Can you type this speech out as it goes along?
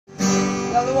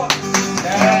Another one.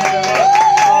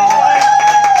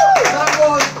 That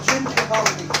was Jim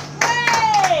Capaldi.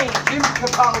 Hey! Jim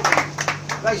Capaldi.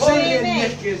 They What do see you in mean?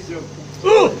 Nickers.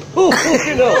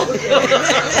 You know.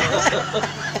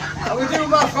 Are we doing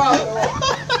my father?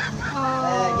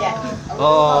 Yeah.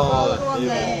 Oh, Go on yeah.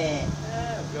 then.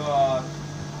 Go on.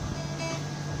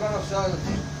 Gone off silent.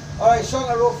 Alright, song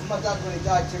I wrote for my dad when he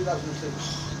died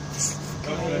 2006.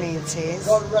 Me in tears.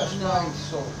 God rest my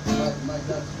soul. My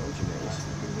dad's soul.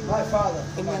 My father.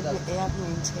 He My had dad. me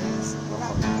in tears.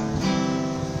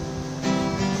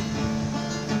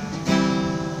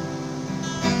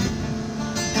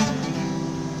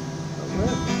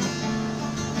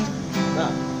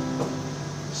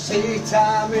 Say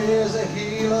time is a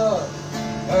healer,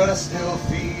 but I still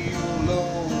feel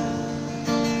low.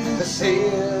 The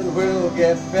saying will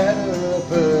get better,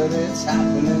 but it's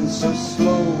happening so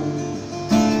slow.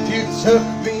 You took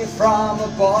me from a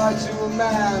boy to a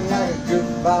man like a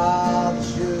good father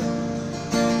should.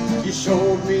 You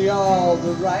showed me all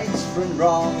the rights from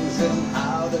wrongs and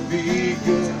how to be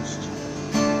good.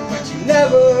 But you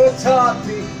never taught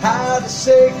me how to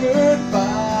say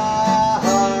goodbye.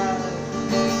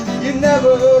 You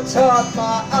never taught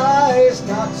my eyes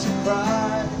not to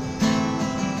cry.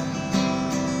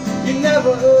 You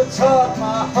never taught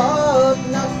my heart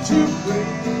not to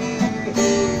break.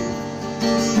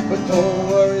 But don't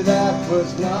worry, that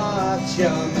was not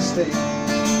your mistake.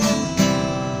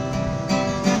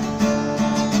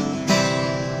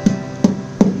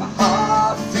 My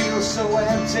heart feels so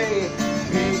empty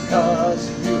because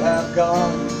you have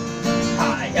gone.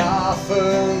 I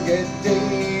often get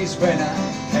days when I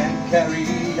can't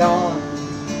carry on.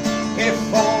 If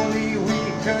only we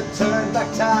could turn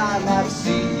back time, I'd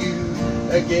see you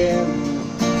again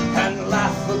and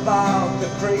laugh about the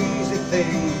crazy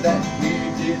things that we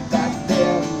did back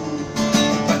then.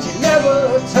 But you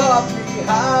never taught me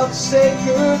how to say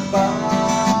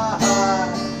goodbye.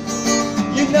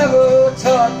 You never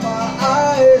taught my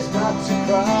eyes not to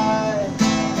cry.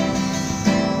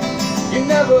 You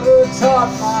never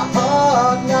taught my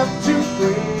heart not to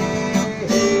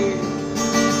break.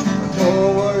 But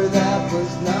don't worry, that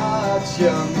was not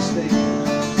your mistake.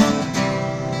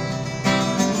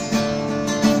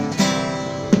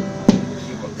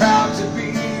 You were proud to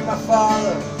be my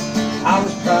father, I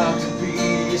was proud to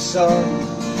be your son.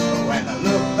 When I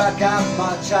look back at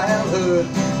my childhood,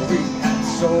 we had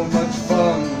so much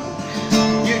fun.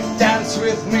 You danced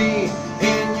with me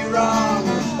in your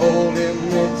arms, holding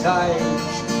me tight.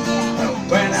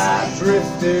 And when I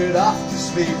drifted off to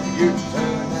sleep, you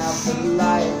turned out the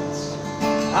lights.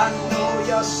 I know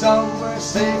you're somewhere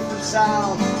safe and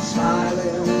sound,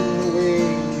 smiling away.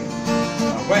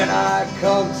 And when I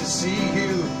come to see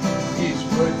you, these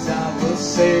words I will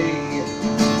say.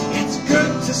 It's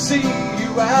good to see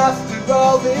you after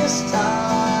all this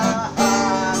time.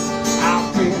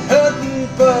 I've been hurting,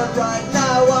 but right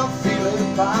now I'm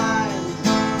feeling fine.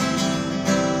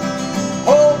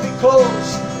 Hold me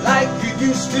close like you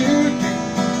used to do.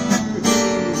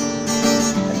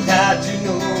 And Dad, you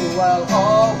know I'll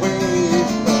always